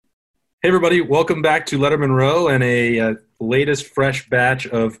Hey, everybody, welcome back to Letterman Row and a latest fresh batch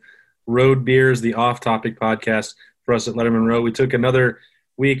of Road Beers, the off topic podcast for us at Letterman Row. We took another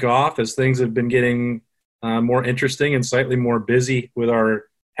week off as things have been getting more interesting and slightly more busy with our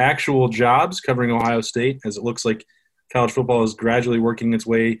actual jobs covering Ohio State, as it looks like college football is gradually working its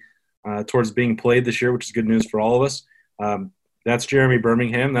way towards being played this year, which is good news for all of us. That's Jeremy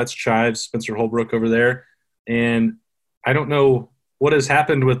Birmingham. That's Chives, Spencer Holbrook over there. And I don't know what has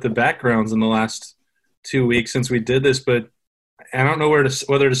happened with the backgrounds in the last 2 weeks since we did this, but I don't know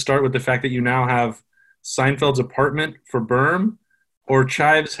whether to start with the fact that you now have Seinfeld's apartment for Berm or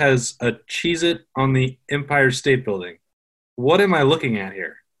Chives has a Cheez-It on the Empire State Building. What am I looking at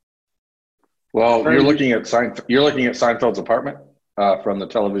here? Well, you're looking at Seinfeld's apartment from the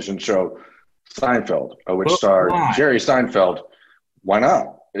television show Seinfeld, which stars Jerry Seinfeld. Why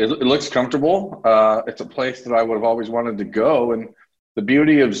not? It looks comfortable. It's a place that I would have always wanted to go, and the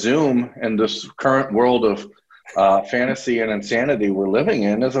beauty of Zoom and this current world of fantasy and insanity we're living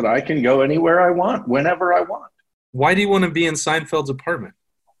in is that I can go anywhere I want, whenever I want. Why do you want to be in Seinfeld's apartment?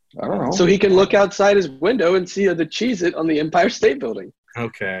 I don't know. So he can look outside his window and see the Cheez-It on the Empire State Building.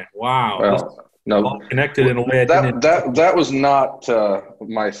 Okay. Wow. Well, no, all connected in a way that was not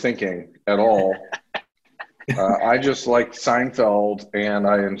my thinking at all. I just like Seinfeld and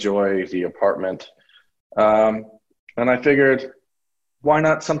I enjoy the apartment. And I figured, why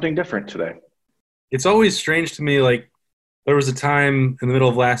not something different today? It's always strange to me, like, there was a time in the middle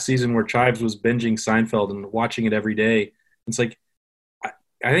of last season where Chives was binging Seinfeld and watching it every day. It's like,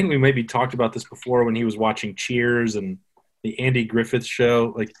 I think we maybe talked about this before when he was watching Cheers and the Andy Griffith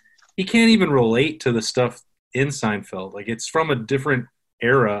Show. Like, he can't even relate to the stuff in Seinfeld. Like, it's from a different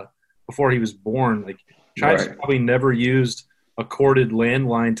era before he was born. Like, Chives probably never used a corded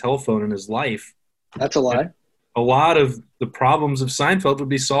landline telephone in his life. That's a lie. And a lot of the problems of Seinfeld would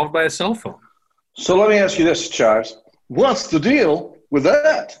be solved by a cell phone. So let me ask you this, Chives. What's the deal with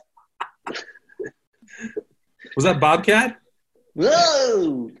that? Was that Bobcat?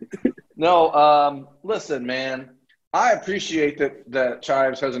 Whoa! No, listen, man. I appreciate that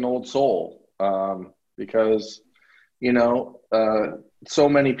Chives has an old soul because, so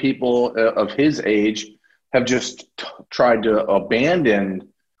many people of his age have just tried to abandon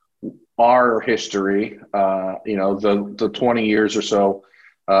our history, the 20 years or so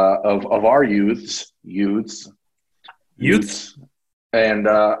of our youths. And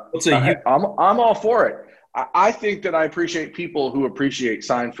I'm all for it. I think that I appreciate people who appreciate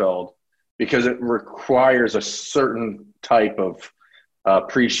Seinfeld because it requires a certain type of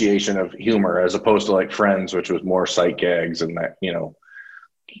appreciation of humor as opposed to like Friends, which was more sight gags and that,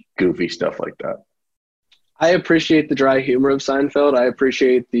 goofy stuff like that. I appreciate the dry humor of Seinfeld. I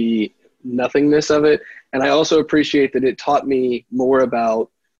appreciate the nothingness of it. And I also appreciate that it taught me more about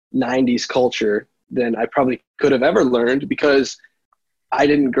 90s culture than I probably could have ever learned because I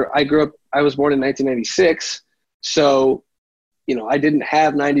was born in 1996. So, I didn't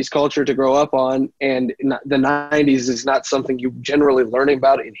have 90s culture to grow up on. And the 90s is not something you generally learn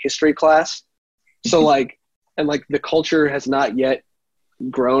about in history class. So the culture has not yet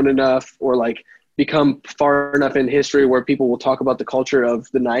grown enough or become far enough in history where people will talk about the culture of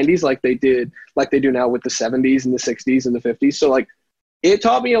the 90s like they do now with the 70s and the 60s and the 50s. So it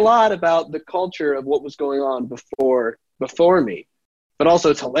taught me a lot about the culture of what was going on before me, but also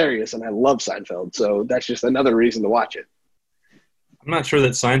it's hilarious and I love Seinfeld. So that's just another reason to watch it. I'm not sure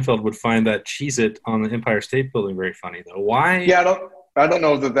that Seinfeld would find that Cheez-It on the Empire State Building very funny, though. Why? Yeah, I don't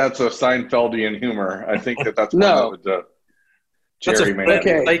know that that's a Seinfeldian humor. I think that's no. Jerry That's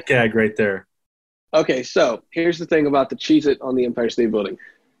a light gag right there. Okay, so here's the thing about the Cheez-It on the Empire State Building.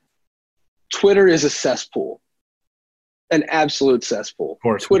 Twitter is a cesspool, an absolute cesspool. Of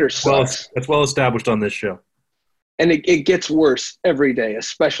course. Twitter sucks. That's well established on this show. And it gets worse every day,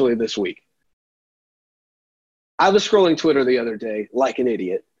 especially this week. I was scrolling Twitter the other day like an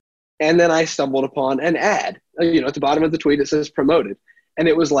idiot, and then I stumbled upon an ad. At the bottom of the tweet it says promoted. And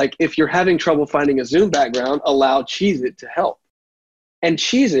it was like, if you're having trouble finding a Zoom background, allow Cheez-It to help. And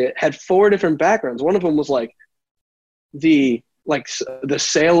Cheez-It had 4 different backgrounds. One of them was the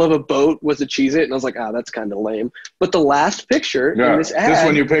sale of a boat was a Cheez-It, and I was like, that's kind of lame. But the last picture in this ad, this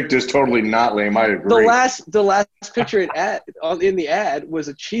one you picked is totally not lame. I agree. The last picture in the ad was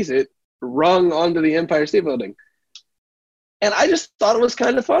a Cheez-It rung onto the Empire State Building, and I just thought it was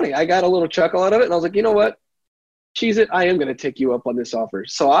kind of funny. I got a little chuckle out of it, and I was like, you know what, Cheez-It, I am going to take you up on this offer.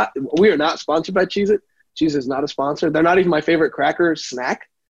 So we are not sponsored by Cheez-It. Cheez-It is not a sponsor. They're not even my favorite cracker snack.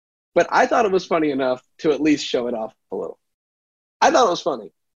 But I thought it was funny enough to at least show it off a little. I thought it was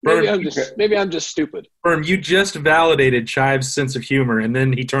funny. Maybe I'm just stupid. Firm, you just validated Chive's sense of humor, and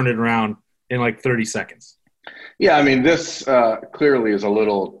then he turned it around in like 30 seconds. Yeah, I mean, this clearly is a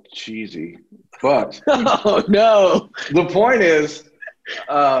little cheesy, but oh no. The point is,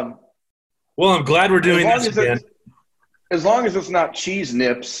 well, I'm glad we're doing this again. As long as it's not cheese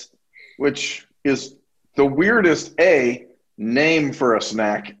nips, which is the weirdest name for a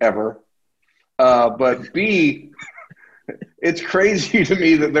snack ever, but B, it's crazy to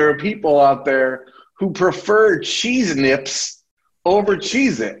me that there are people out there who prefer cheese nips over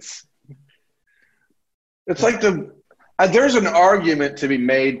Cheez-Its. It's like there's an argument to be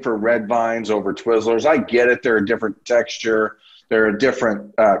made for Red Vines over Twizzlers. I get it. They're a different texture. They're a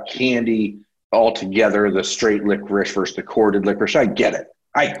different candy altogether, the straight licorice versus the corded licorice. I get it.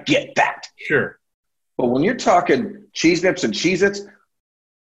 I get that. Sure. But when you're talking cheese nips and Cheez-Its,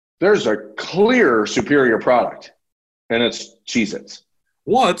 there's a clear superior product, and it's Cheez-Its.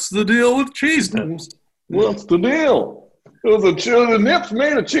 What's the deal with cheese nips? What's the deal? The nips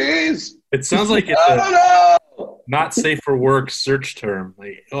made of cheese. It sounds like it's a not safe for work search term.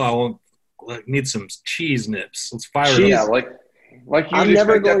 Like, I need some cheese nips. Let's fire it up. Yeah, like you'd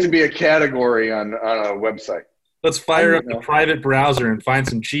expect that to be a category on a website. Let's fire up the private browser and find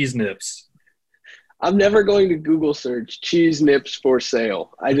some cheese nips. I'm never going to Google search cheese nips for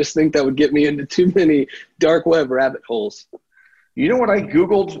sale. I just think that would get me into too many dark web rabbit holes. You know what I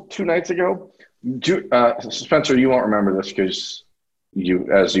Googled 2 nights ago? Spencer, you won't remember this because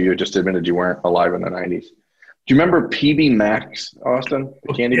as you just admitted, you weren't alive in the 90s. Do you remember PB Max, Austin,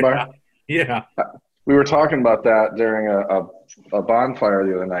 the candy bar? Yeah. We were talking about that during a bonfire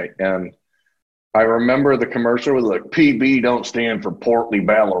the other night, and I remember the commercial was like, PB don't stand for portly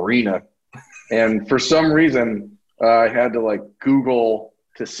ballerina. And for some reason, I had to Google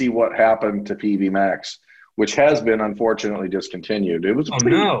to see what happened to PB Max, which has been unfortunately discontinued. It was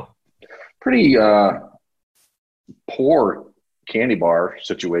a pretty poor candy bar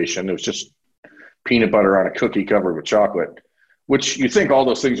situation. It was just peanut butter on a cookie covered with chocolate, which you think all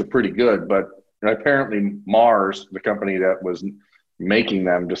those things are pretty good, but apparently Mars, the company that was making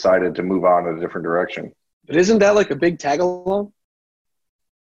them, decided to move on in a different direction. But isn't that like a big tag along?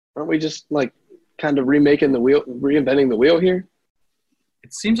 Aren't we just kind of reinventing the wheel here?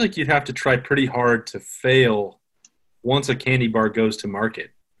 It seems like you'd have to try pretty hard to fail once a candy bar goes to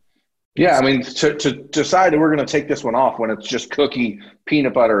market. Yeah, I mean, to decide that we're going to take this one off when it's just cookie,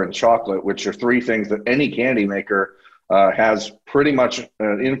 peanut butter, and chocolate, which are 3 things that any candy maker has pretty much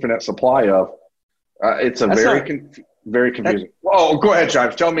an infinite supply of. It's very confusing. Oh, go ahead,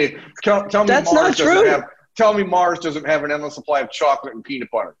 Chives. Tell me that's not true. Tell me Mars doesn't have an endless supply of chocolate and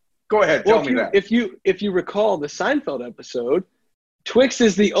peanut butter. Go ahead, tell me that. If you recall the Seinfeld episode, Twix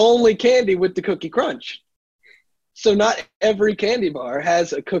is the only candy with the cookie crunch. So not every candy bar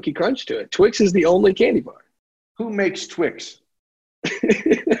has a cookie crunch to it. Twix is the only candy bar. Who makes Twix?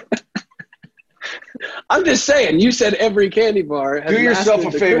 I'm just saying, you said every candy bar has Do yourself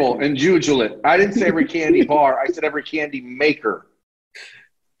a favor and Google it. I didn't say every candy bar. I said every candy maker.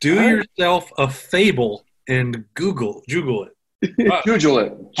 Do yourself a fable and Google it. Google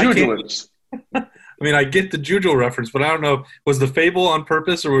it. I mean, I get the Jujul reference, but I don't know. Was the fable on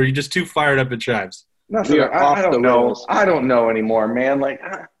purpose, or were you just too fired up at Chives? Nothing. I don't know. I don't know anymore, man.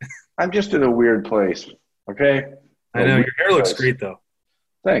 I'm just in a weird place. Okay. I know your hair looks great, though.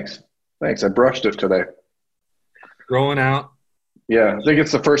 Thanks. I brushed it today. Growing out. Yeah, I think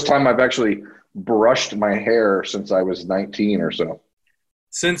it's the first time I've actually brushed my hair since I was 19 or so.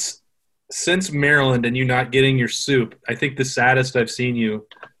 Since Maryland and you not getting your soup, I think the saddest I've seen you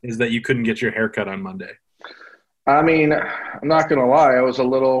is that you couldn't get your hair cut on Monday. I mean, I'm not going to lie. I was a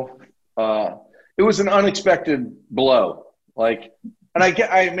little it was an unexpected blow. I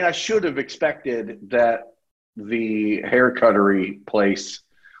should have expected that the hair cuttery place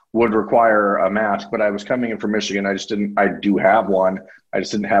would require a mask, but I was coming in from Michigan. I do have one. I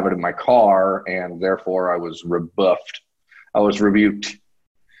just didn't have it in my car, and therefore I was rebuffed. I was rebuked.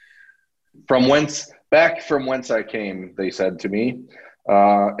 From whence I came, they said to me.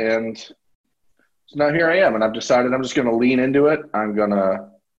 And so now here I am, and I've decided I'm just going to lean into it. I'm going to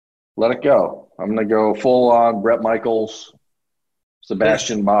let it go. I'm going to go full on Bret Michaels,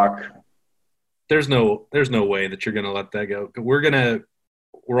 Sebastian Bach. There's no way that you're going to let that go.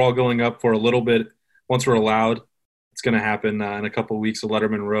 We're all going up for a little bit. Once we're allowed, it's going to happen in a couple of weeks, a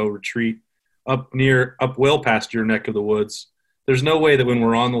Letterman Row retreat up well past your neck of the woods. There's no way that when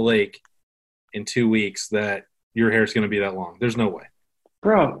we're on the lake in 2 weeks that your hair's going to be that long. There's no way.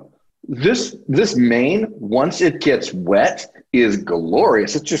 Bro, this mane, once it gets wet, is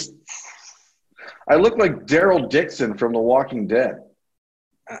glorious. It's just – I look like Daryl Dixon from The Walking Dead.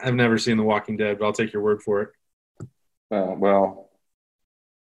 I've never seen The Walking Dead, but I'll take your word for it. Well,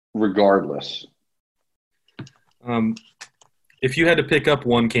 regardless. If you had to pick up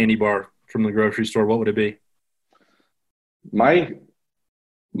one candy bar from the grocery store, what would it be? My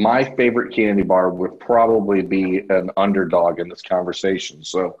favorite candy bar would probably be an underdog in this conversation.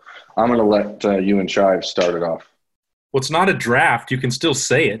 So I'm going to let you and Chives start it off. Well, it's not a draft. You can still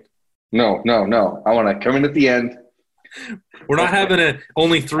say it. No. I want to come in at the end. We're not having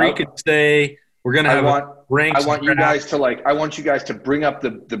only three can stay. We're going to have ranks. I want you guys to bring up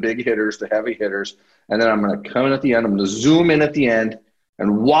the big hitters, the heavy hitters, and then I'm going to come in at the end. I'm going to zoom in at the end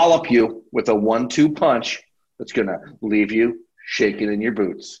and wallop you with a 1-2 punch that's going to leave you shaking in your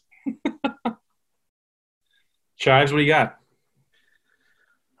boots. Chives, what do you got?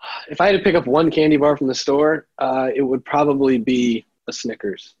 If I had to pick up one candy bar from the store, it would probably be a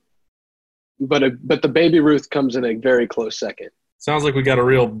Snickers. But the Baby Ruth comes in a very close second. Sounds like we got a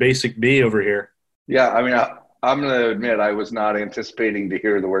real basic B over here. Yeah, I mean, I'm going to admit I was not anticipating to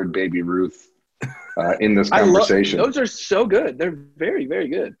hear the word Baby Ruth in this conversation. Those are so good. They're very, very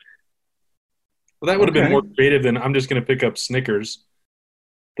good. Well, that would have been more creative than I'm just going to pick up Snickers,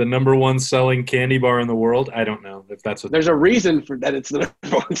 the number one selling candy bar in the world. I don't know if that's what. There's a reason for that. It's the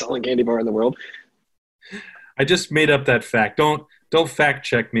number one selling candy bar in the world. I just made up that fact. Don't fact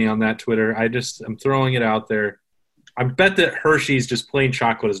check me on that Twitter. I'm throwing it out there. I bet that Hershey's just plain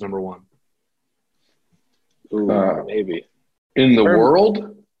chocolate is number one. Ooh, maybe. In the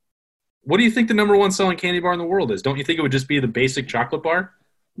world? What do you think the number one selling candy bar in the world is? Don't you think it would just be the basic chocolate bar?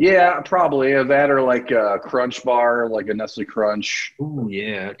 Yeah, probably. That or like a Crunch bar, like a Nestle Crunch. Ooh,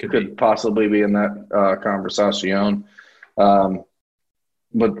 yeah. It could possibly be in that conversation.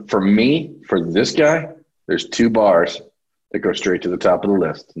 But for me, for this guy, there's two bars that go straight to the top of the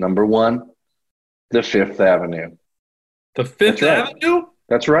list. Number one, the Fifth Avenue. The Fifth Avenue?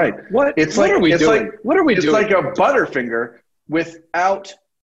 That's right. What are we doing? It's like a Butterfinger without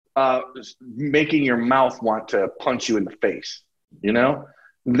making your mouth want to punch you in the face, you know?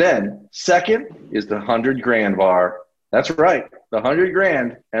 Then second is the 100 grand bar. That's right. The 100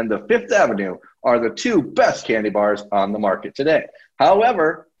 grand and the Fifth Avenue are the two best candy bars on the market today.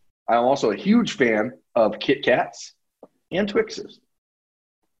 However, I'm also a huge fan of Kit Kats and Twixes.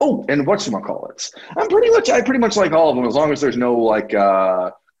 Oh, and whatchamacallits. I pretty much like all of them as long as there's no like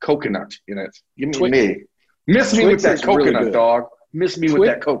coconut in it. Give me. Miss me with that coconut, really dog. Miss me with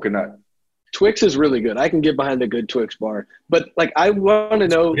that coconut. Twix is really good. I can get behind a good Twix bar. But like I want to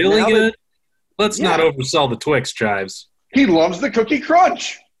know really good? Let's not oversell the Twix, Chives. He loves the Cookie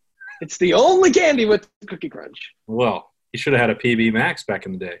Crunch. It's the only candy with Cookie Crunch. Well, he should have had a PB Max back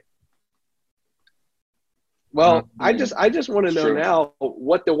in the day. Well, I just want to know now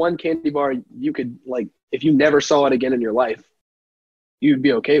what the one candy bar you could, like, if you never saw it again in your life, you'd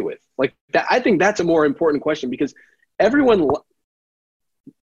be okay with. Like, that, I think that's a more important question because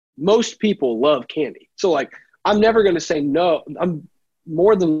most people love candy. So, like, I'm never going to say no. I'm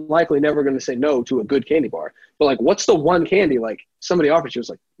more than likely never going to say no to a good candy bar. But, like, what's the one candy, like, somebody offers you? It's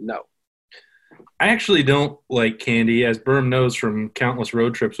like, no. I actually don't like candy. As Berm knows from countless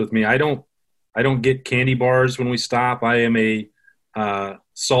road trips with me, I don't get candy bars when we stop. I am a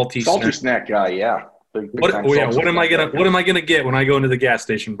salty snack guy. Yeah. What am I gonna get when I go into the gas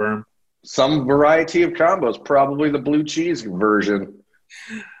station, Berm? Some variety of combos, probably the blue cheese version.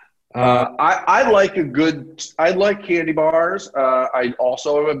 I like candy bars. I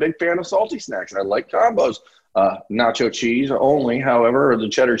also am a big fan of salty snacks. I like combos. Nacho cheese only, however, or the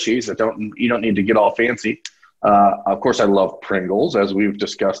cheddar cheese. You don't need to get all fancy. Of course, I love Pringles, as we've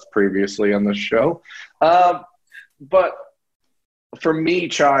discussed previously on this show. But for me,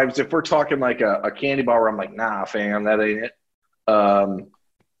 Chives, if we're talking like a candy bar where I'm like, nah, fam, that ain't it.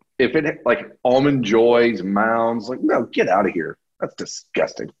 If it like Almond Joys, Mounds, like, no, get out of here. That's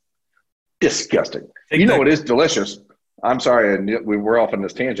disgusting. Disgusting. You know, it is delicious. I'm sorry, we're off on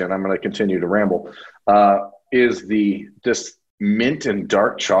this tangent. I'm going to continue to ramble. Is this mint and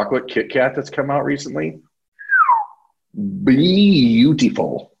dark chocolate Kit Kat that's come out recently?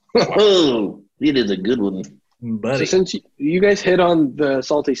 Beautiful. Oh, it is a good one. Buddy. So since you guys hit on the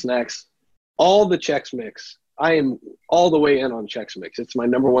salty snacks, all the Chex Mix, I am all the way in on Chex Mix. It's my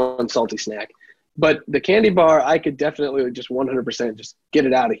number one salty snack. But the candy bar, I could definitely just 100% just get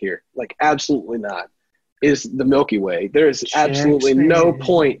it out of here. Like, absolutely not. Is the Milky Way. There is absolutely no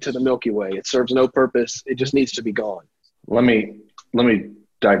point to the Milky Way. It serves no purpose. It just needs to be gone. Let me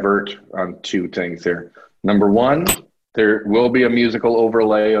divert on two things here. Number one, there will be a musical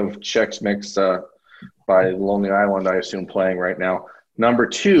overlay of Chex Mix by Lonely Island, I assume, playing right now. Number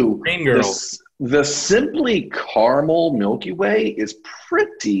two, The Simply Caramel Milky Way is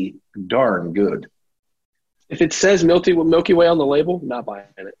pretty darn good. If it says Milky Way on the label, not buying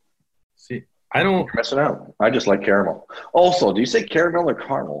it. See, I don't. You're messing out. I just like caramel. Also, do you say caramel or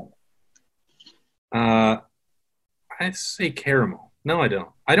caramel? I say caramel. No, I don't.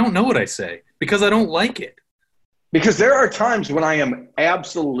 I don't know what I say because I don't like it. Because there are times when I am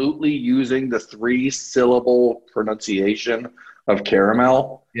absolutely using the 3-syllable pronunciation of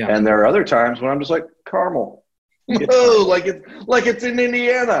caramel, and there are other times when I'm just like caramel. Oh, like it's in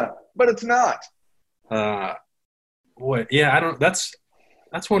Indiana, but it's not. Boy, yeah, I don't. That's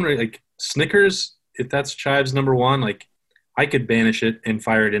one where, like, Snickers. If that's Chives number one, like, I could banish it and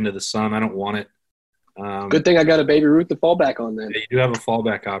fire it into the sun. I don't want it. Good thing I got a Baby Ruth to fall back on then. You do have a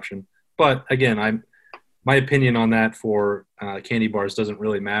fallback option, but again, my opinion on that for candy bars doesn't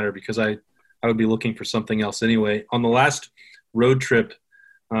really matter because I would be looking for something else anyway. On the last road trip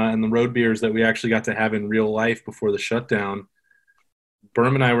and the road beers that we actually got to have in real life before the shutdown,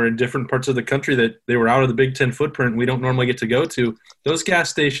 Berm and I were in different parts of the country that they were out of the Big Ten footprint we don't normally get to go to. Those gas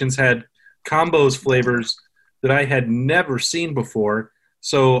stations had combos flavors that I had never seen before.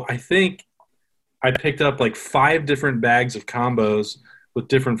 So I think I picked up like 5 different bags of combos with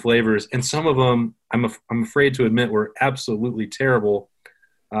different flavors, and some of them I'm afraid to admit were absolutely terrible.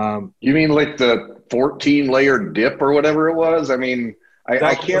 You mean like the 14-layer dip or whatever it was? I mean,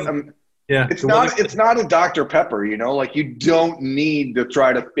 I can't. Yeah, it's not a Dr. Pepper, you know. Like, you don't need to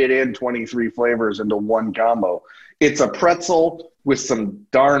try to fit in 23 flavors into one combo. It's a pretzel with some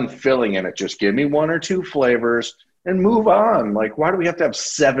darn filling in it. Just give me 1 or 2 flavors and move on. Like, why do we have to have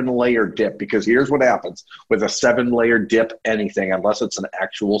 7-layer dip? Because here's what happens with a 7-layer dip anything, unless it's an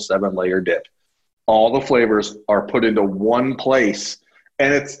actual 7-layer dip. All the flavors are put into one place,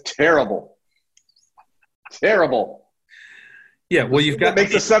 and it's terrible. Terrible. Yeah, well, what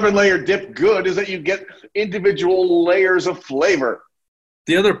makes a 7-layer dip good is that you get individual layers of flavor.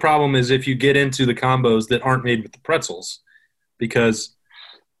 The other problem is if you get into the combos that aren't made with the pretzels, because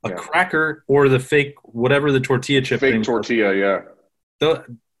a cracker or the fake, whatever the tortilla chip fake tortilla,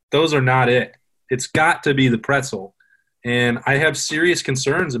 those are not it. It's got to be the pretzel. And I have serious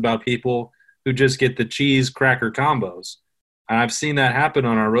concerns about people who just get the cheese cracker combos. And I've seen that happen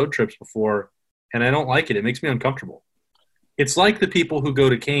on our road trips before, and I don't like it. It makes me uncomfortable. It's like the people who go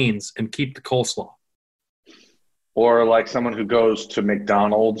to Cane's and keep the coleslaw. Or like someone who goes to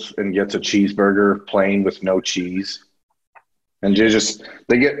McDonald's and gets a cheeseburger plain with no cheese. And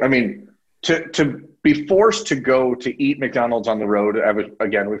to be forced to go to eat McDonald's on the road,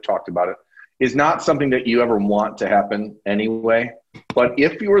 again, we've talked about it, is not something that you ever want to happen anyway. But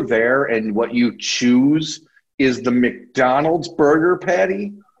if you're there and what you choose is the McDonald's burger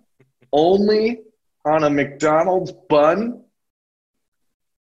patty only on a McDonald's bun,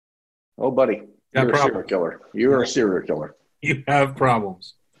 oh, buddy, you're a serial killer. You are a serial killer. You have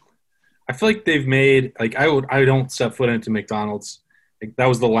problems. I feel like they've made, like, I don't set foot into McDonald's. Like, that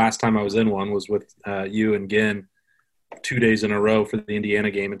was the last time I was in one, was with you and Ginn 2 days in a row for the Indiana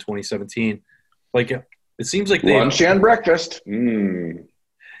game in 2017. Like, it seems like lunch and breakfast.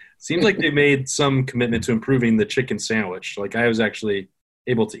 Seems like they made some commitment to improving the chicken sandwich. Like, I was actually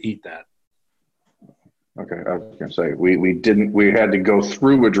able to eat that. Okay, I was gonna say we had to go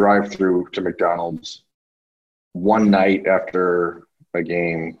through a drive-through to McDonald's one night after a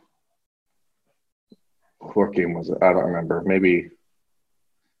game. What game was it? I don't remember. Maybe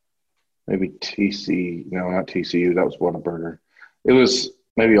TC. No, not TCU. That was Whataburger. It was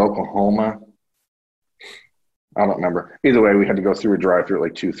maybe Oklahoma. I don't remember. Either way, we had to go through a drive-through at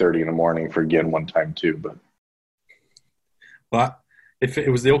like 2:30 in the morning for again one time too. But if it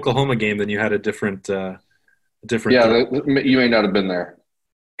was the Oklahoma game, then you had a different. Yeah, you may not have been there.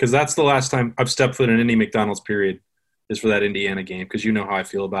 Because that's the last time I've stepped foot in any McDonald's period is for that Indiana game. Because you know how I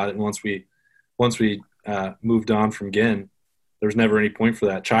feel about it. And once we moved on from Ginn, there's never any point for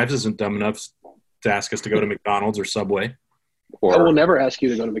that. Chives isn't dumb enough to ask us to go to McDonald's or Subway. I will never ask you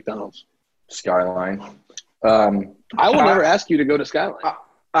to go to McDonald's. Skyline. I will never ask you to go to Skyline.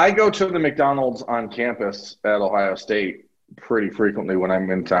 I go to the McDonald's on campus at Ohio State pretty frequently when I'm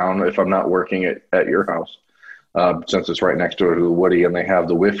in town, if I'm not working at your house, since it's right next door to Woody and they have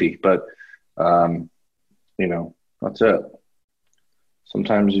the Wi-Fi. But, that's it.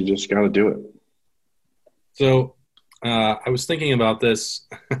 Sometimes you just got to do it. So I was thinking about this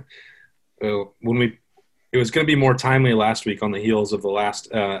it was going to be more timely last week on the heels of the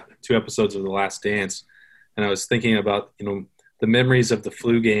last 2 episodes of The Last Dance. And I was thinking about, the memories of the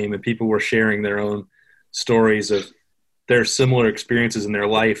flu game, and people were sharing their own stories of their similar experiences in their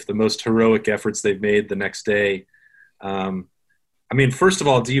life, the most heroic efforts they've made the next day. I I mean, first of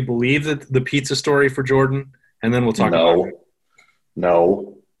all, do you believe that the pizza story for Jordan? And then we'll talk about it.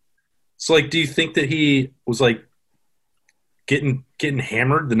 No. So, like, do you think that he was, like, getting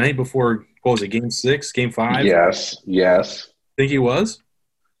hammered the night before, what was it, Game 6, Game 5? Yes. Think he was?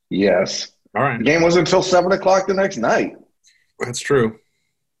 Yes. All right. The game wasn't until 7 o'clock the next night. That's true.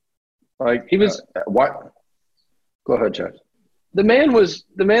 Like, he was what? Go ahead, Chad. The man was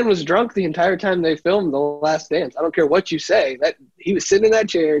drunk the entire time they filmed The Last Dance. I don't care what you say. That he was sitting in that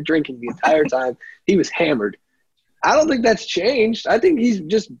chair drinking the entire time. He was hammered. I don't think that's changed. I think he's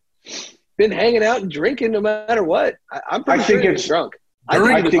just been hanging out and drinking no matter what. I'm pretty sure he was drunk. I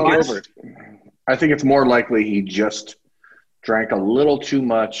think it's more likely he just drank a little too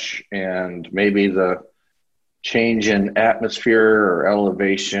much, and maybe the change in atmosphere or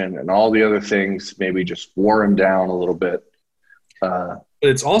elevation and all the other things maybe just wore him down a little bit. But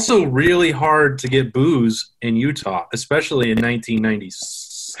it's also really hard to get booze in Utah, especially in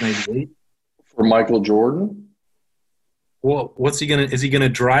 1998. For Michael Jordan? Well, is he gonna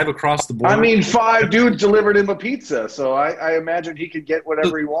drive across the border? I mean, 5 dudes delivered him a pizza, so I imagine he could get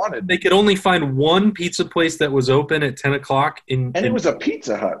whatever he wanted. They could only find one pizza place that was open at 10 o'clock. And it was a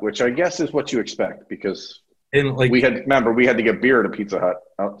Pizza Hut, which I guess is what you expect, because we had to get beer at a Pizza Hut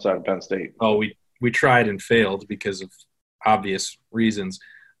outside of Penn State. Oh, we tried and failed because of obvious reasons.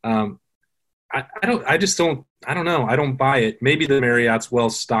 I don't know. I don't buy it. Maybe the Marriott's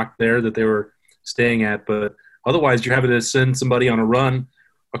well stocked there that they were staying at, but otherwise you're having to send somebody on a run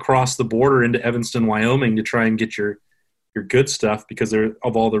across the border into Evanston, Wyoming to try and get your good stuff because of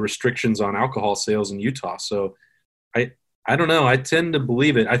all the restrictions on alcohol sales in Utah. So I don't know. I tend to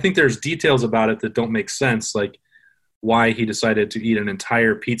believe it. I think there's details about it that don't make sense, like why he decided to eat an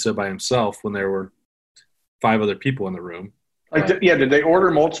entire pizza by himself when there were 5 other people in the room. Did they order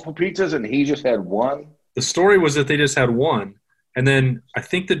multiple pizzas and he just had one? The story was that they just had one. And then I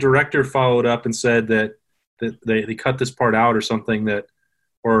think the director followed up and said that they cut this part out or something, that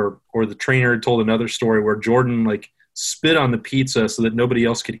or the trainer told another story where Jordan like spit on the pizza so that nobody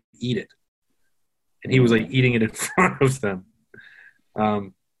else could eat it. And he was like eating it in front of them.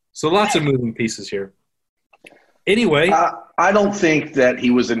 So lots of moving pieces here. Anyway. I don't think that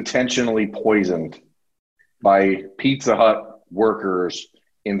he was intentionally poisoned by Pizza Hut workers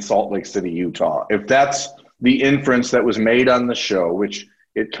in Salt Lake City, Utah. If that's the inference that was made on the show, which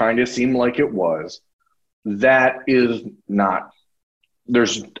it kind of seemed like it was, that is not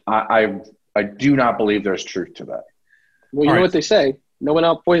 – I do not believe there's truth to that. Well, you know what they say. No one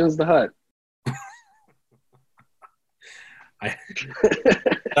out poisons the hut.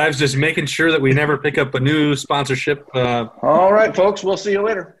 I was just making sure that we never pick up a new sponsorship. All right, folks. We'll see you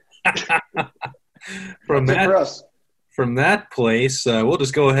later. From that place, we'll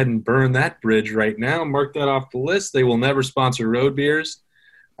just go ahead and burn that bridge right now. Mark that off the list. They will never sponsor road beers.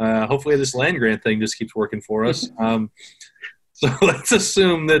 Hopefully this land grant thing just keeps working for us. So let's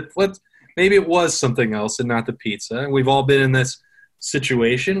assume that maybe it was something else and not the pizza. We've all been in this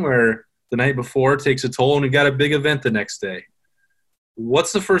situation where the night before takes a toll and we got a big event the next day.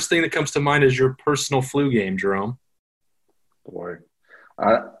 What's the first thing that comes to mind as your personal flu game, Jerome? Boy,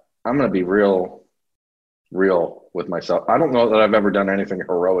 I'm going to be real with myself. I don't know that I've ever done anything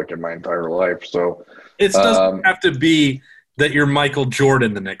heroic in my entire life. So it doesn't have to be that you're Michael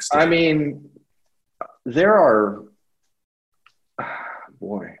Jordan the next day. I mean, there are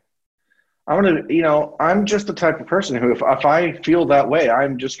boy. I'm just the type of person who, if I feel that way,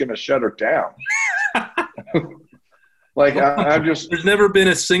 I'm just going to shut her down. I'm just. There's never been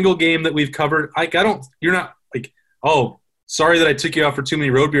a single game that we've covered. You're not like, oh, sorry that I took you out for too many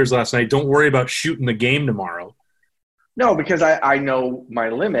road beers last night. Don't worry about shooting the game tomorrow. No, because I know my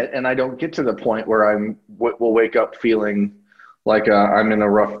limit, and I don't get to the point where will wake up feeling like I'm in a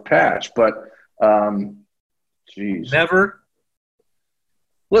rough patch. But, geez. Never.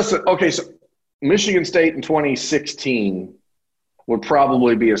 Listen, okay, so Michigan State in 2016 would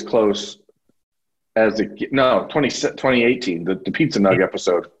probably be as close as 2018, the Pizza Nug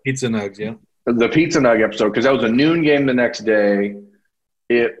episode. Pizza Nugs, yeah. The Pizza Nug episode, because that was a noon game the next day.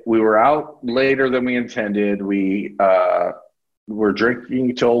 We were out later than we intended. We were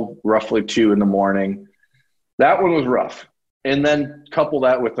drinking till roughly 2 in the morning. That one was rough. And then couple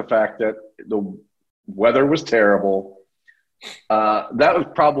that with the fact that the weather was terrible. That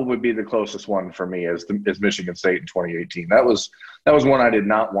would probably be the closest one for me as Michigan State in 2018. That was one I did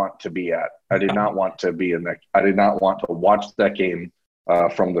not want to be at. I did not want to be in that. I did not want to watch that game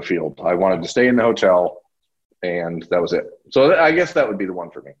from the field. I wanted to stay in the hotel, and that was it. So I guess that would be the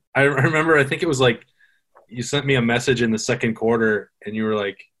one for me. I remember, I think it was like you sent me a message in the second quarter, and you were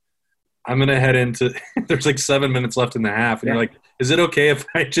like, I'm going to head into – there's like 7 minutes left in the half. And you're like, is it okay if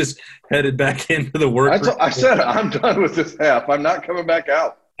I just headed back into the work? I said, I'm done with this half. I'm not coming back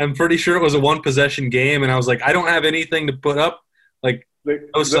out. I'm pretty sure it was a one-possession game, and I was like, I don't have anything to put up, like no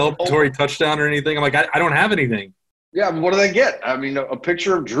celebratory touchdown or anything. I'm like, I don't have anything. Yeah, but what do they get? I mean, a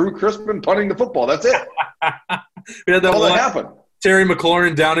picture of Drew Crispin punting the football. That's it. We had that all that happened. Terry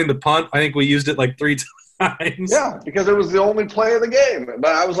McLaurin downing the punt. I think we used it like 3 times. Yeah, because it was the only play of the game.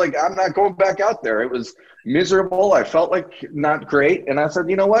 But I was like, I'm not going back out there. It was miserable. I felt like not great. And I said,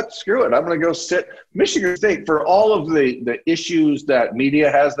 you know what? Screw it. I'm going to go sit. Michigan State, for all of the issues that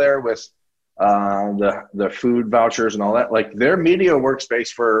media has there with the food vouchers and all that, like their media workspace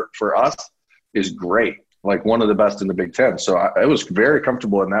for us is great. Like one of the best in the Big Ten. So I was very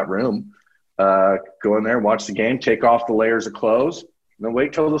comfortable in that room. Go in there, watch the game, take off the layers of clothes, and then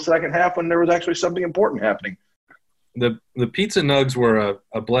wait till the second half when there was actually something important happening. The pizza nugs were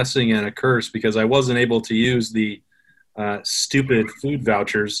a blessing and a curse because I wasn't able to use the stupid food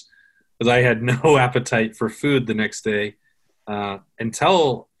vouchers because I had no appetite for food the next day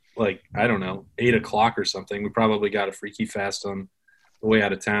until, like, I don't know, 8 o'clock or something. We probably got a Freaky Fast on the way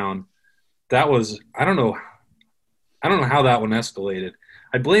out of town. That was – I don't know how that one escalated.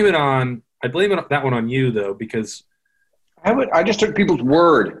 I blame that one on you, though, because – I just took people's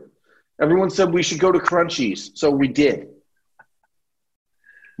word. Everyone said we should go to Crunchies, so we did.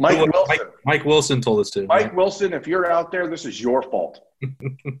 Mike Wilson told us to. Mike Wilson, if you're out there, this is your fault.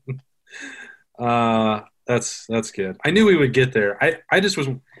 That's good. I knew we would get there. I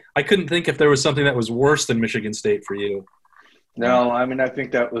couldn't think if there was something that was worse than Michigan State for you. No, I mean, I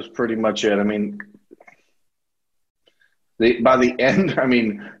think that was pretty much it. I mean, by the end, I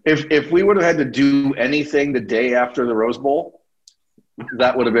mean, if we would have had to do anything the day after the Rose Bowl,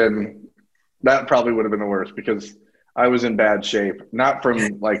 that probably would have been the worst because I was in bad shape. Not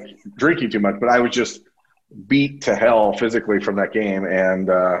from like drinking too much, but I was just beat to hell physically from that game. And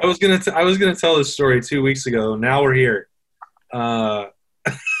I was gonna tell this story 2 weeks ago. Now we're here.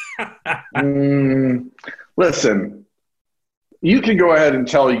 Listen. You can go ahead and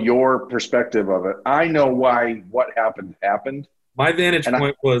tell your perspective of it. I know why what happened. My vantage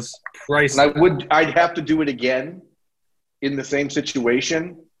point was priceless. I'd have to do it again in the same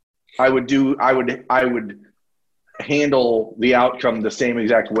situation. I would handle the outcome the same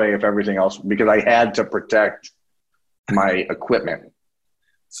exact way if everything else, because I had to protect my equipment.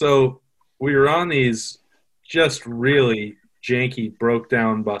 So we were on these just really janky, broke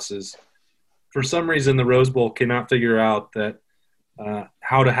down buses. For some reason, the Rose Bowl cannot figure out that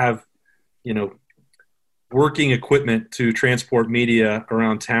how to have, working equipment to transport media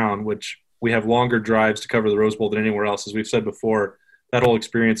around town, which we have longer drives to cover the Rose Bowl than anywhere else. As we've said before, that whole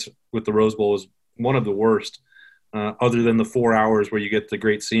experience with the Rose Bowl was one of the worst, other than the 4 hours where you get the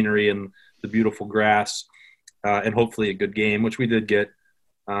great scenery and the beautiful grass and hopefully a good game, which we did get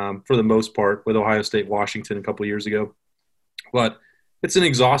for the most part with Ohio State, Washington a couple of years ago. But it's an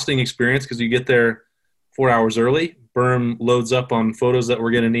exhausting experience because you get there 4 hours early. Berm loads up on photos that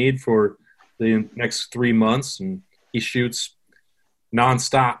we're going to need for the next 3 months, and he shoots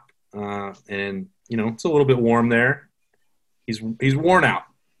nonstop. And, it's a little bit warm there. He's worn out.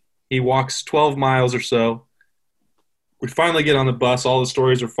 He walks 12 miles or so. We finally get on the bus. All the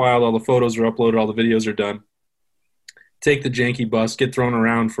stories are filed. All the photos are uploaded. All the videos are done. Take the janky bus, get thrown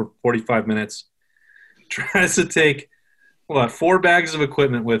around for 45 minutes. Tries to take, 4 bags of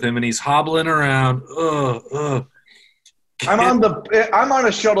equipment with him, and he's hobbling around. I'm on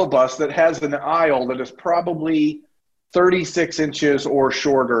a shuttle bus that has an aisle that is probably 36 inches or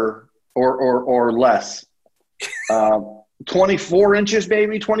shorter or less. 24 inches,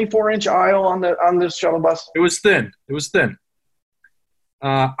 baby, 24-inch aisle on this shuttle bus. It was thin.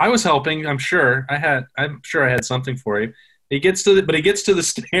 I was helping. I'm sure I had something for you. He gets to the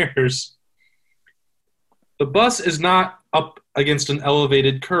stairs. The bus is not up against an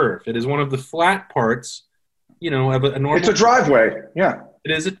elevated curve. It is one of the flat parts. Of a normal. It's a driveway. Yeah.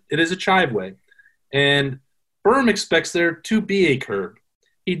 It is a chiveway, and Berm expects there to be a curb.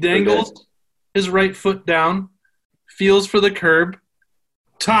 He dangles his right foot down, feels for the curb,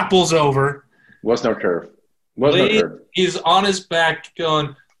 topples over. Was no curve. He's on his back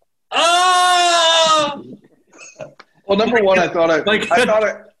going, oh! Well, number one, I thought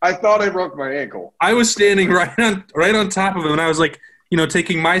I broke my ankle. I was standing right on top of him, and I was like,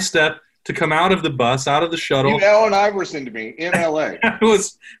 taking my step to come out of the bus, out of the shuttle. You Allen Iverson to me in LA.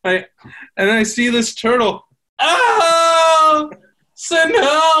 And I see this turtle. Oh! Send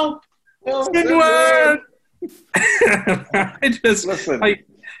help! Send word!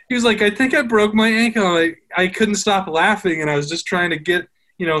 He was like, I think I broke my ankle. I couldn't stop laughing, and I was just trying to get,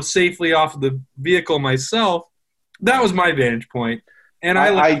 safely off of the vehicle myself. That was my vantage point. And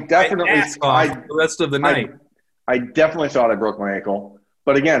I definitely the rest of the night. I definitely thought I broke my ankle.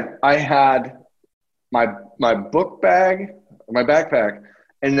 But again, I had my book bag, my backpack,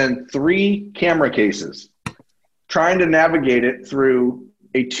 and then 3 camera cases, trying to navigate it through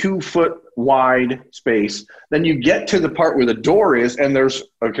a 2-foot wide space. Then you get to the part where the door is, and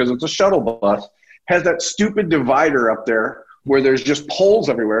because it's a shuttle bus, has that stupid divider up there where there's just poles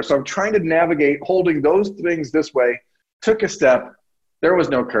everywhere. So I'm trying to navigate holding those things this way, took a step. There was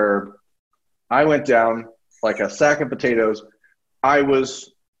no curb. I went down like a sack of potatoes. I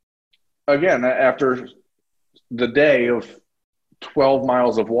was, again, after the day of 12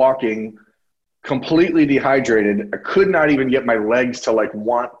 miles of walking, completely dehydrated. I could not even get my legs to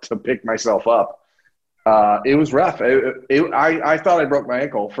want to pick myself up. It was rough. I thought I broke my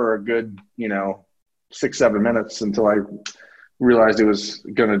ankle for a good, 6-7 minutes until I realized it was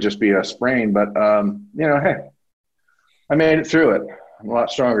going to just be a sprain. But, hey, I made it through it. I'm a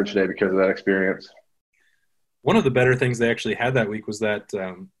lot stronger today because of that experience. One of the better things they actually had that week was that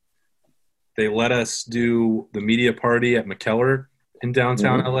they let us do the media party at McKellar in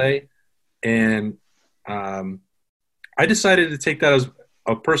downtown LA. And I decided to take that as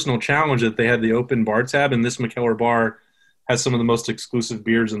a personal challenge that they had the open bar tab, and this McKellar bar has some of the most exclusive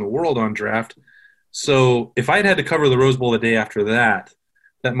beers in the world on draft. So if I'd had to cover the Rose Bowl the day after that,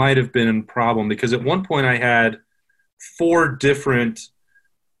 that might have been a problem, because at one point I had 4 different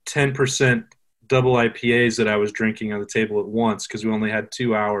 10% double IPAs that I was drinking on the table at once because we only had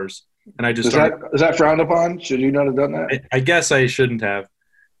 2 hours. And I just is that frowned upon? Should you not have done that? I guess I shouldn't have.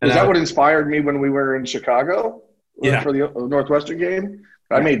 Is that what inspired me when we were in Chicago for the Northwestern game?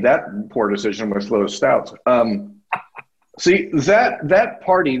 I made that poor decision with slow stouts. See, that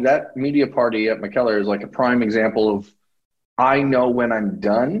party, that media party at McKellar is like a prime example of I know when I'm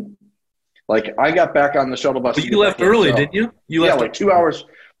done. Like, I got back on the shuttle bus. But you left early, didn't you? You left like 2 hours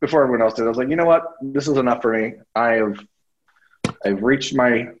before everyone else did. I was like, you know what? This is enough for me. I've reached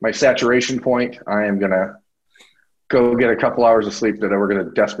my saturation point. I am going to go get a couple hours of sleep that we're going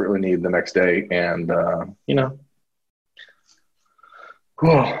to desperately need the next day. And, that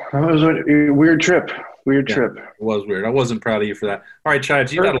was a weird trip. Trip. It was weird. I wasn't proud of you for that. All right,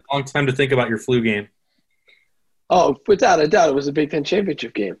 Chives, you had a long time to think about your flu game. Oh, without a doubt, it was a Big Ten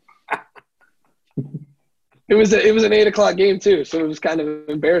championship game. It was an 8:00 game too, so it was kind of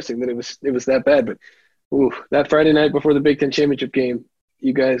embarrassing that it was that bad. But that Friday night before the Big Ten championship game,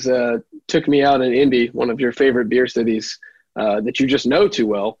 you guys took me out in Indy, one of your favorite beer cities that you just know too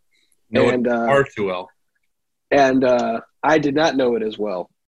well. Far too well. And I did not know it as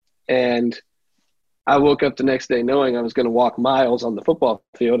well. And I woke up the next day knowing I was going to walk miles on the football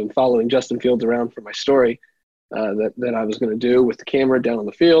field and following Justin Fields around for my story that I was going to do with the camera down on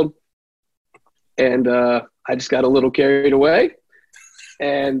the field. And I just got a little carried away.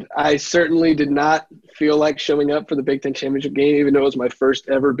 And I certainly did not feel like showing up for the Big Ten championship game, even though it was my first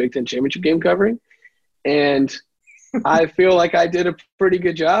ever Big Ten championship game covering. And I feel like I did a pretty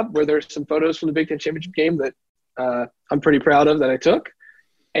good job, where there's some photos from the Big Ten championship game that I'm pretty proud of that I took.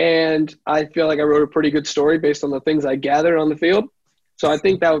 And I feel like I wrote a pretty good story based on the things I gathered on the field. So I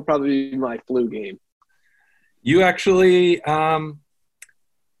think that would probably be my flu game. You actually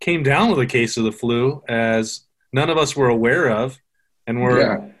came down with a case of the flu, as none of us were aware of. And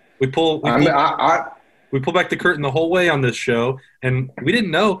we pull back the curtain the whole way on this show, and we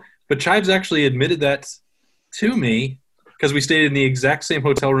didn't know. But Chives actually admitted that to me, because we stayed in the exact same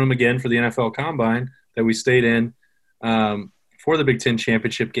hotel room again for the NFL Combine that we stayed in for the Big Ten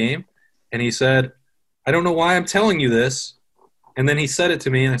championship game. And he said, "I don't know why I'm telling you this." And then he said it to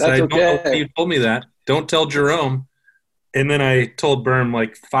me, and I said, "I don't know why you told me that. Don't tell Jerome." And then I told Berm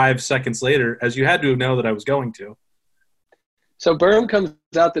like 5 seconds later, as you had to know that I was going to. So Berm comes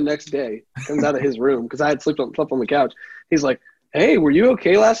out the next day, comes out of his room, because I had slept on the couch. He's like, "Hey, were you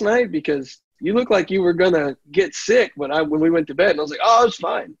okay last night? Because you look like you were going to get sick when we went to bed." And I was like, "Oh, I was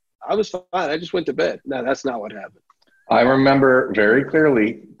fine. I was fine. I just went to bed." No, that's not what happened. I remember very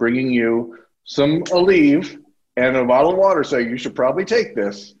clearly bringing you some Aleve and a bottle of water, saying you should probably take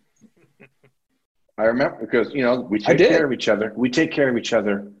this. I remember, because, we take care of each other. We take care of each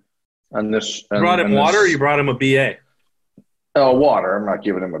other on this. You brought him water, or you brought him a BA? Oh, water. I'm not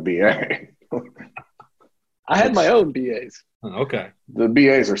giving him a BA. I had my own BAs. Oh, okay. The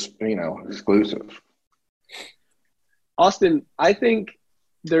BAs are, exclusive. Austin, I think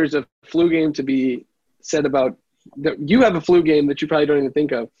there's a flu game to be said about – you have a flu game that you probably don't even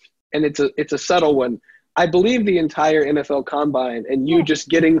think of, and it's a subtle one. I believe the entire NFL Combine and you just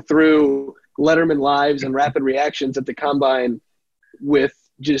getting through Letterman Lives and Rapid Reactions at the Combine with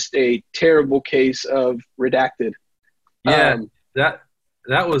just a terrible case of redacted. Yeah,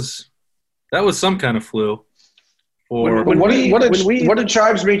 that was some kind of flu. Or what did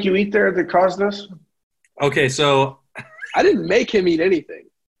Chives make you eat there that caused this? Okay, so I didn't make him eat anything.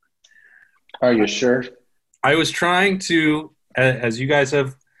 Are you sure? I was trying to, as you guys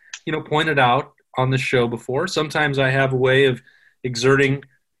have, pointed out on the show before, sometimes I have a way of exerting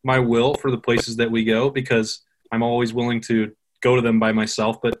my will for the places that we go because I'm always willing to go to them by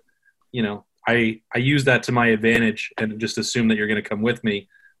myself. But, I use that to my advantage and just assume that you're going to come with me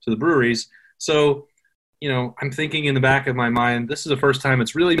to the breweries. So, I'm thinking in the back of my mind, this is the first time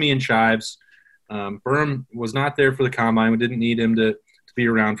it's really me and Chives. Berm was not there for the combine. We didn't need him to be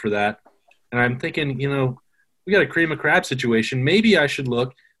around for that. And I'm thinking, we got a cream of crab situation. Maybe I should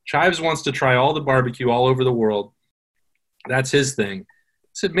look. Chives wants to try all the barbecue all over the world. That's his thing.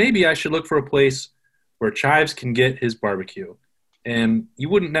 I said, maybe I should look for a place where Chives can get his barbecue. And you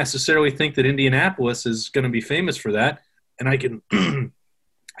wouldn't necessarily think that Indianapolis is going to be famous for that. And I can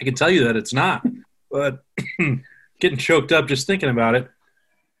I can tell you that it's not. But getting choked up just thinking about it.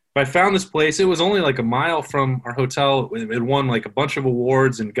 I found this place. It was only like a mile from our hotel. It won like a bunch of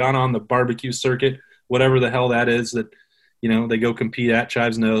awards and gone on the barbecue circuit, whatever the hell that is that, they go compete at.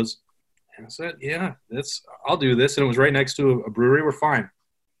 Chives knows. And I said, yeah, I'll do this. And it was right next to a brewery. We're fine.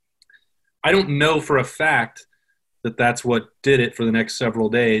 I don't know for a fact that that's what did it for the next several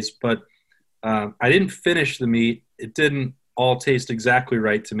days, but I didn't finish the meat. It didn't all taste exactly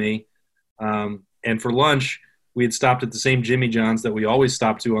right to me. And for lunch, we had stopped at the same Jimmy John's that we always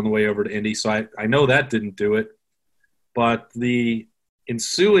stop to on the way over to Indy. So I know that didn't do it. But the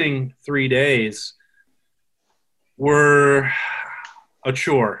ensuing 3 days were a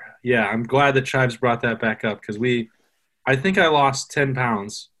chore. Yeah, I'm glad that Chives brought that back up because I think I lost 10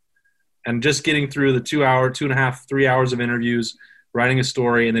 pounds. And just getting through the 2 hour, 2.5, 3 hours of interviews, writing a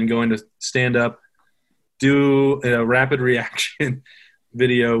story, and then going to stand up, do a rapid reaction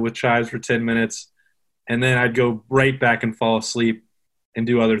video with Chives for 10 minutes, and then I'd go right back and fall asleep and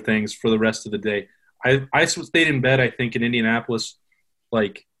do other things for the rest of the day. I stayed in bed, I think, in Indianapolis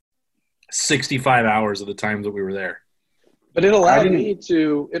like 65 hours of the time that we were there. But it allowed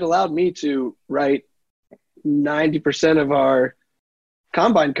me to write 90% of our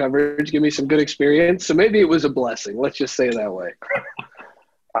combine coverage, give me some good experience. So maybe it was a blessing. Let's just say it that way.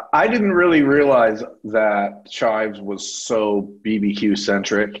 I didn't really realize that Chives was so BBQ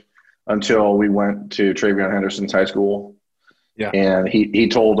centric until we went to Travion Henderson's high school. Yeah. And he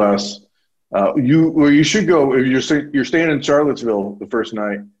told us, you should go, if you're staying in Charlottesville the first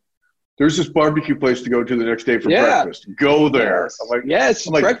night, there's this barbecue place to go to the next day for breakfast. Go there. Yes.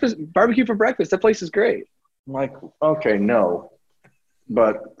 I'm like, breakfast, barbecue for breakfast. That place is great. I'm like, okay, no,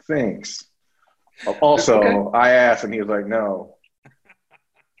 but thanks. Also, okay. I asked and he was like, no.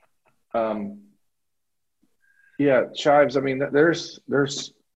 Yeah, Chives, I mean, there's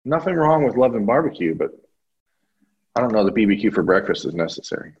nothing wrong with loving barbecue, but I don't know that BBQ for breakfast is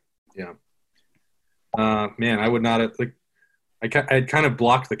necessary. Yeah. Man, I would not have, like, I had kind of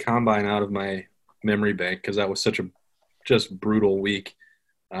blocked the combine out of my memory bank because that was such a just brutal week.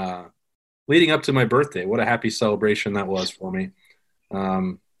 Leading up to my birthday, what a happy celebration that was for me.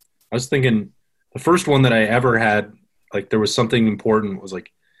 I was thinking the first one that I ever had, like there was something important, was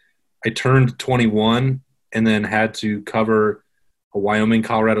like I turned 21 and then had to cover a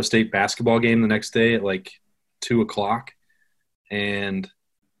Wyoming-Colorado State basketball game the next day at like 2:00. And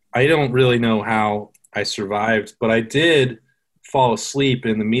I don't really know how I survived, but I did fall asleep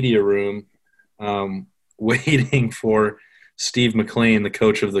in the media room waiting for Steve McLean, the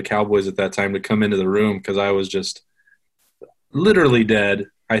coach of the Cowboys at that time, to come into the room because I was just literally dead,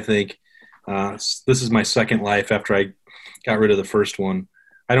 I think. This is my second life after I got rid of the first one.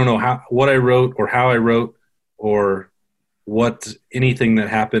 I don't know what I wrote or how I wrote or what anything that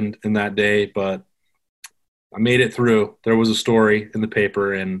happened in that day, but I made it through. There was a story in the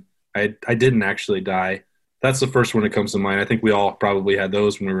paper, and I didn't actually die. That's the first one that comes to mind. I think we all probably had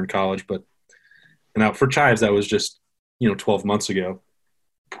those when we were in college, but now for Chives, that was just 12 months ago.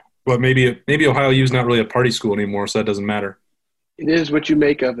 But maybe Ohio U is not really a party school anymore, so that doesn't matter. It is what you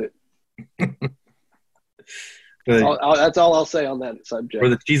make of it. That's all I'll say on that subject.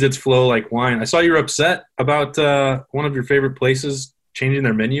 Where the Cheez-Its flow like wine. I saw you were upset about one of your favorite places changing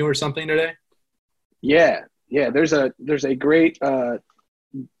their menu or something today. Yeah. There's a great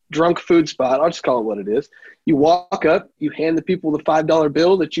drunk food spot. I'll just call it what it is. You walk up, you hand the people the $5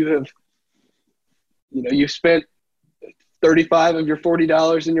 bill that you have, you've spent 35 of your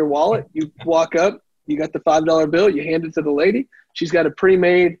 $40 in your wallet. You walk up, you got the $5 bill, you hand it to the lady. She's got a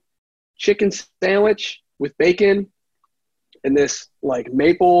pre-made chicken sandwich with bacon, and this like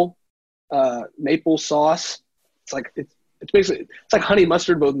maple sauce. It's basically it's like honey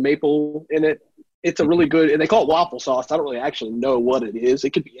mustard but with maple in it. It's a really good, and they call it waffle sauce. I don't really actually know what it is.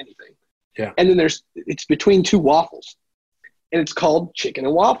 It could be anything. Yeah. And then it's between two waffles, and it's called chicken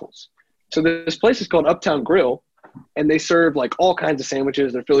and waffles. So this place is called Uptown Grill, and they serve like all kinds of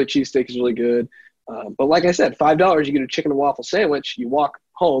sandwiches. Their Philly cheesesteak is really good. But like I said, $5, you get a chicken and waffle sandwich. You walk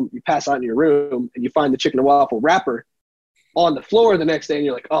home, you pass out in your room, and you find the chicken and waffle wrapper on the floor the next day, and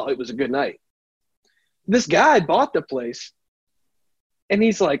you're like, oh, it was a good night. This guy bought the place, and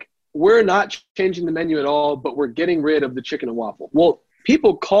he's like, we're not changing the menu at all, but we're getting rid of the chicken and waffle. Well,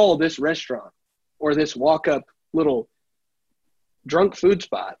 people call this restaurant or this walk-up little drunk food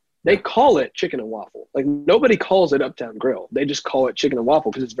spot, they call it chicken and waffle. Like, nobody calls it Uptown Grill. They just call it chicken and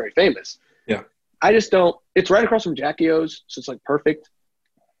waffle because it's very famous. Yeah. I just don't – it's right across from Jackie O's, so it's, like, perfect.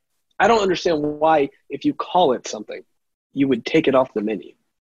 I don't understand why, if you call it something, you would take it off the menu.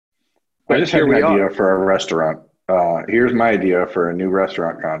 But I just had an idea for a restaurant. Here's my idea for a new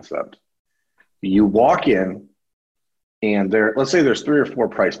restaurant concept. You walk in, and let's say there's 3 or 4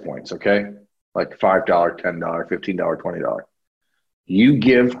 price points, okay? Like $5, $10, $15, $20. You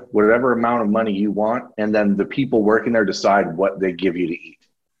give whatever amount of money you want, and then the people working there decide what they give you to eat.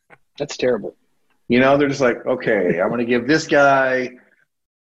 That's terrible. You know, they're just like, okay, I'm going to give this guy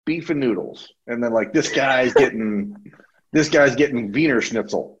beef and noodles. And then like this guy's getting Wiener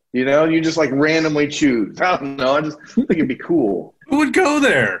Schnitzel. You know, you just like randomly choose. I don't know. I just think it'd be cool. Who would go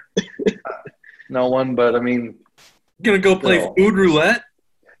there? No one, but I mean. Gonna go play food roulette?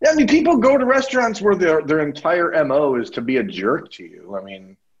 Yeah, I mean, people go to restaurants where their entire MO is to be a jerk to you. I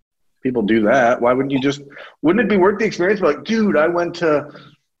mean, people do that. Why wouldn't it be worth the experience? But like, dude, I went to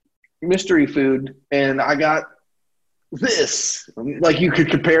mystery food and I got this. Like, you could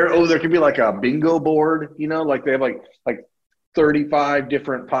compare, there could be like a bingo board, you know, like they have like 35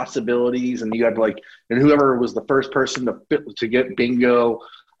 different possibilities, and you got and whoever was the first person to get bingo,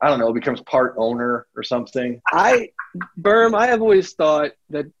 I don't know, becomes part owner or something. I have always thought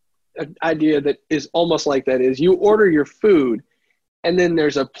that an idea that is almost like that is you order your food, and then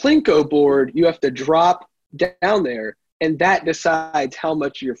there's a Plinko board you have to drop down there, and that decides how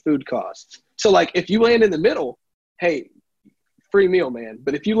much your food costs. So, like, if you land in the middle, hey, free meal, man.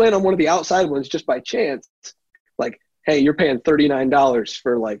 But if you land on one of the outside ones just by chance, like, hey, you're paying $39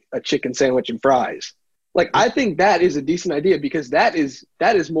 for, like, a chicken sandwich and fries. Like, I think that is a decent idea because that is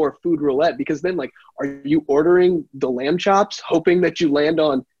more food roulette, because then, like, are you ordering the lamb chops hoping that you land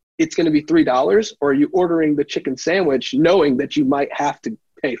on it's going to be $3, or are you ordering the chicken sandwich knowing that you might have to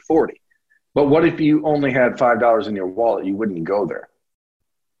pay $40? But what if you only had $5 in your wallet? You wouldn't go there.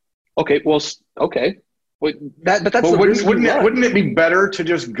 Okay, well, okay. Wouldn't it be better to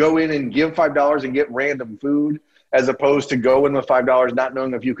just go in and give $5 and get random food as opposed to go in with $5 not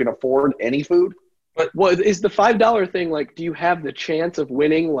knowing if you can afford any food? But what is the $5 thing like? Do you have the chance of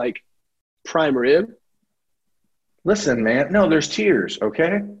winning like prime rib? Listen, man. No, there's tiers.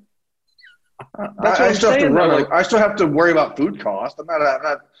 Okay. I still have to worry about food cost.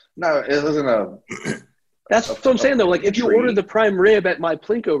 No, it isn't a. That's what I'm saying though. Like, if you order the prime rib at my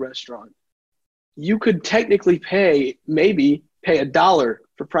Plinko restaurant, you could technically pay $1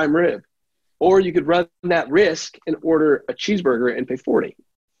 for prime rib, or you could run that risk and order a cheeseburger and pay $40.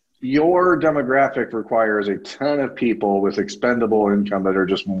 Your demographic requires a ton of people with expendable income that are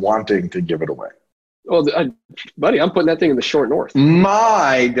just wanting to give it away. Well, buddy, I'm putting that thing in the short north.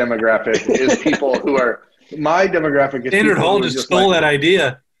 My demographic is people who are – my demographic is Standard Hall just stole that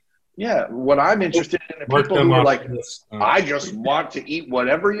idea. Yeah, what I'm interested in are people who are like, I just want to eat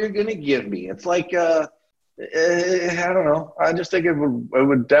whatever you're going to give me. It's like I don't know. I just think it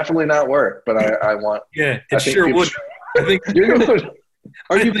would definitely not work, but I want – Yeah, it sure would. I think you're going to –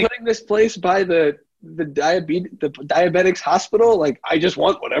 Are you putting this place by the diabetics hospital? Like, I just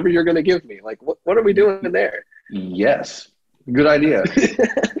want whatever you're going to give me. Like, what are we doing there? Yes. Good idea.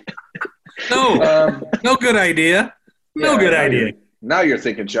 No good idea. No good idea. Now you're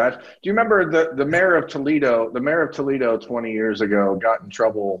thinking, Josh. Do you remember the mayor of Toledo? The mayor of Toledo 20 years ago got in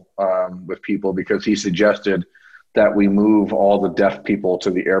trouble with people because he suggested that we move all the deaf people to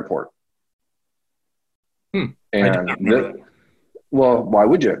the airport. And well, why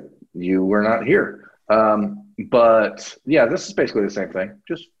would you? You were not here. But yeah, this is basically the same thing.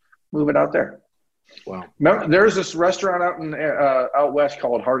 Just move it out there. Wow. Remember, there's this restaurant out west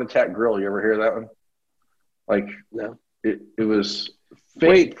called Heart Attack Grill. You ever hear that one? Like, no. It was.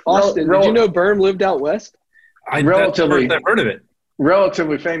 Wait, Austin, did you know Berm lived out west? I've heard of it.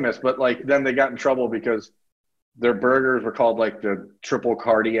 Relatively famous, but like then they got in trouble because their burgers were called like the triple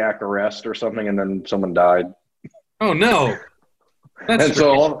cardiac arrest or something, and then someone died. Oh no! And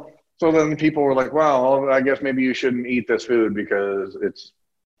so then people were like, "Wow, I guess maybe you shouldn't eat this food because it's."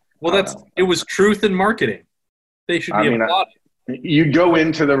 Well, it was truth in marketing. They should be applauded. You'd go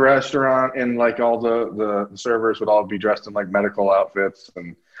into the restaurant and like all the servers would all be dressed in like medical outfits,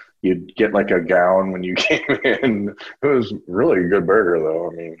 and you'd get like a gown when you came in. It was really a good burger,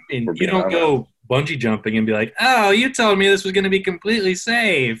 though. I mean, you don't go bungee jumping and be like, "Oh, you told me this was going to be completely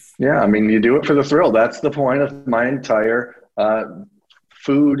safe." Yeah, I mean, you do it for the thrill. That's the point of my entire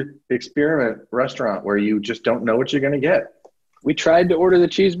food experiment restaurant, where you just don't know what you're going to get. We tried to order the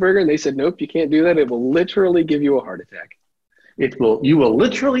cheeseburger, and they said, "Nope, you can't do that. It will literally give you a heart attack." You will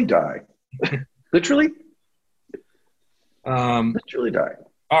literally die. Literally? Literally die.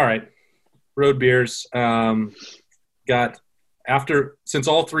 All right. Road beers. Since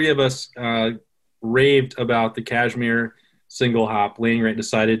all three of us raved about the Cashmere single hop, Land Grant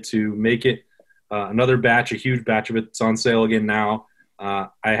decided to make it another batch, a huge batch of it. It's on sale again now. I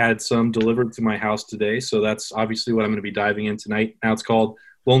had some delivered to my house today, so that's obviously what I'm going to be diving in tonight. Now it's called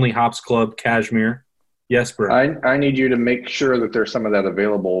Lonely Hops Club Cashmere. Yes, Bert. I need you to make sure that there's some of that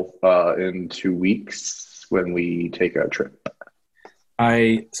available in 2 weeks when we take a trip.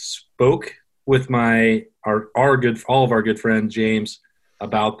 I spoke with all of our good friend James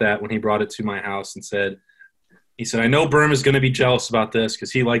about that when he brought it to my house and said, I know Berm is going to be jealous about this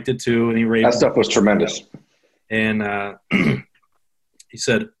because he liked it too, and he raved. That stuff was tremendous. And he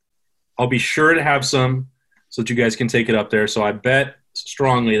said, I'll be sure to have some so that you guys can take it up there. So I bet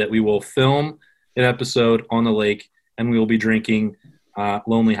strongly that we will film an episode on the lake, and we will be drinking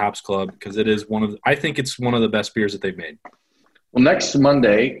Lonely Hops Club because I think it's one of the best beers that they've made. Well, next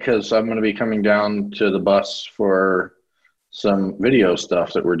Monday, because I'm going to be coming down to the bus for some video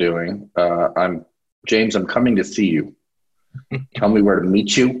stuff that we're doing. James, I'm coming to see you. Tell me where to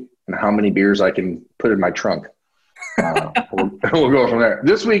meet you and how many beers I can put in my trunk. We'll go from there.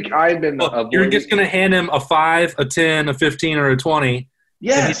 This week, I've been. You're just going to hand him a 5, a 10, a 15, or a 20.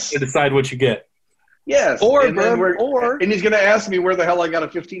 Yes. And he's going to decide what you get. Yes. And he's going to ask me where the hell I got a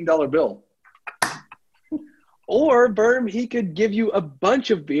 $15 bill. Or, Berm, he could give you a bunch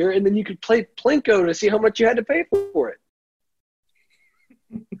of beer, and then you could play Plinko to see how much you had to pay for it.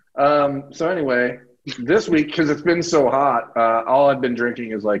 So anyway, this week, because it's been so hot, all I've been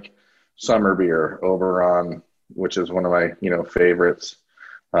drinking is like summer beer over on, which is one of my favorites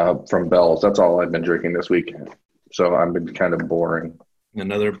from Bell's. That's all I've been drinking this week. So I've been kind of boring. But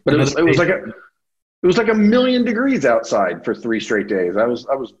it was like 1,000,000 degrees outside for 3 straight days. I was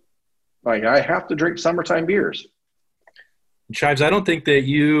like, I have to drink summertime beers. Chives, I don't think that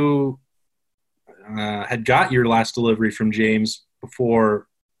you had got your last delivery from James before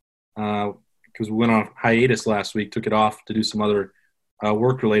because we went on hiatus last week, took it off to do some other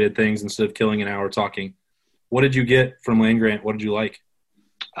work-related things instead of killing an hour talking. What did you get from Land Grant? What did you like?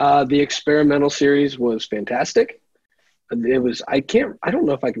 The experimental series was fantastic. It was, I don't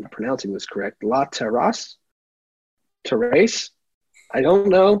know if I'm pronouncing this correct. La Terrace? I don't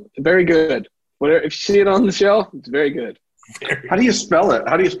know. Very good. Whatever, if you see it on the shelf, it's very good. How do you spell it?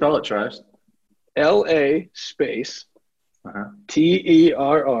 Travis? LA space TERRASSE.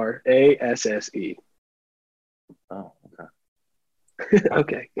 Oh, okay.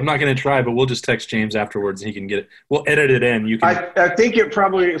 Okay. I'm not going to try, but we'll just text James afterwards and he can get it. We'll edit it in. You can. I think it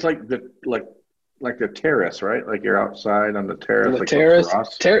probably is like the terrace, right? Like you're outside on the terrace. The terrace.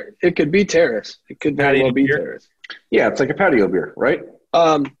 It could be terrace. It could very well be terrace. Yeah, it's like a patio beer, right?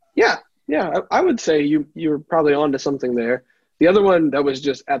 Yeah. I would say you're probably onto something there. The other one that was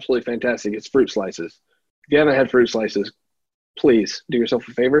just absolutely fantastic is fruit slices. If you haven't had fruit slices, please do yourself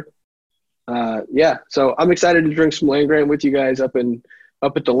a favor. So I'm excited to drink some Land Grant with you guys up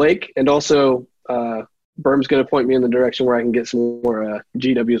at the lake, and also Berm's going to point me in the direction where I can get some more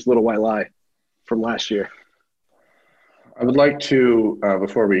GW's Little White Lie from last year. I would like to,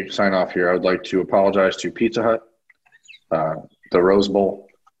 before we sign off here, I would like to apologize to Pizza Hut, the Rose Bowl,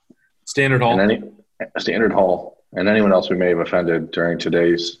 Standard Hall, and anyone else we may have offended during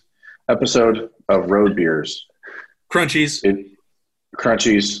today's episode of Road Beers. Crunchies. You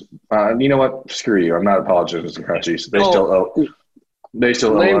know what? Screw you. I'm not apologizing to Crunchies. They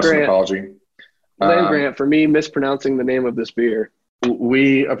still owe us an apology. Land Grant for me mispronouncing the name of this beer.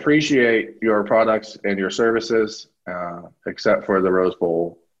 We appreciate your products and your services, except for the Rose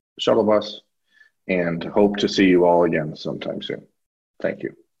Bowl shuttle bus, and hope to see you all again sometime soon. Thank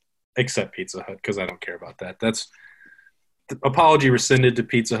you. Except Pizza Hut, because I don't care about that. That's the apology rescinded to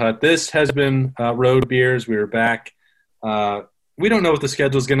Pizza Hut. This has been Road Beers. We are back. We don't know what the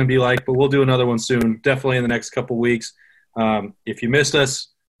schedule is going to be like, but we'll do another one soon, definitely in the next couple weeks. If you missed us,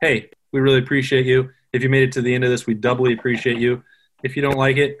 hey, we really appreciate you. If you made it to the end of this, we doubly appreciate you. If you don't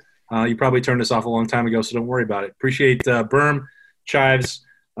like it, you probably turned this off a long time ago, so don't worry about it. Appreciate Berm, Chives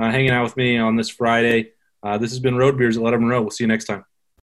hanging out with me on this Friday. This has been Road Beers at Letterman Row. We'll see you next time.